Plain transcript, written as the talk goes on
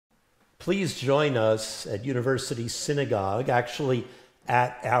please join us at University Synagogue, actually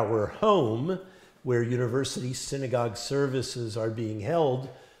at our home, where University Synagogue services are being held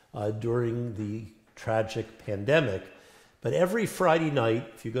during the tragic pandemic. But every Friday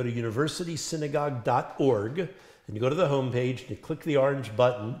night, if you go to universitysynagogue.org and you go to the homepage and you click the orange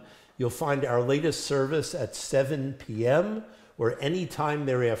button, you'll find our latest service at 7 p.m. or any time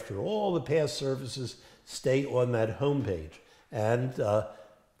thereafter. All the past services stay on that homepage. And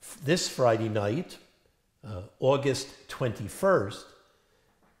this Friday night, August 21st,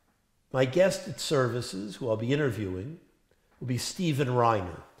 my guest at services, who I'll be interviewing, will be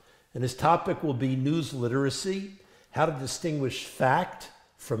Reiner. And his topic will be news literacy, how to distinguish fact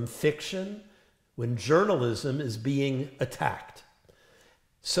from fiction when journalism is being attacked.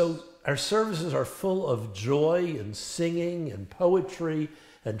 So our services are full of joy and singing and poetry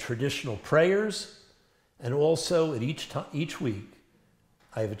and traditional prayers. And also at each week,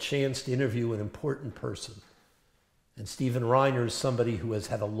 I have a chance to interview an important person. And Reiner is somebody who has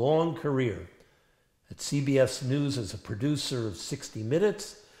had a long career at CBS News as a producer of 60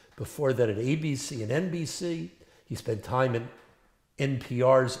 Minutes, before that at ABC and NBC. He spent time in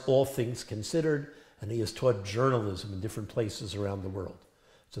NPR's All Things Considered, and he has taught journalism in different places around the world.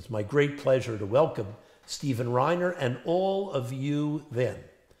 So it's my great pleasure to welcome Reiner and all of you then.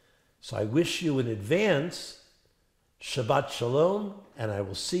 So I wish you in advance Shabbat Shalom, and I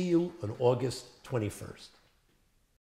will see you on August 21st.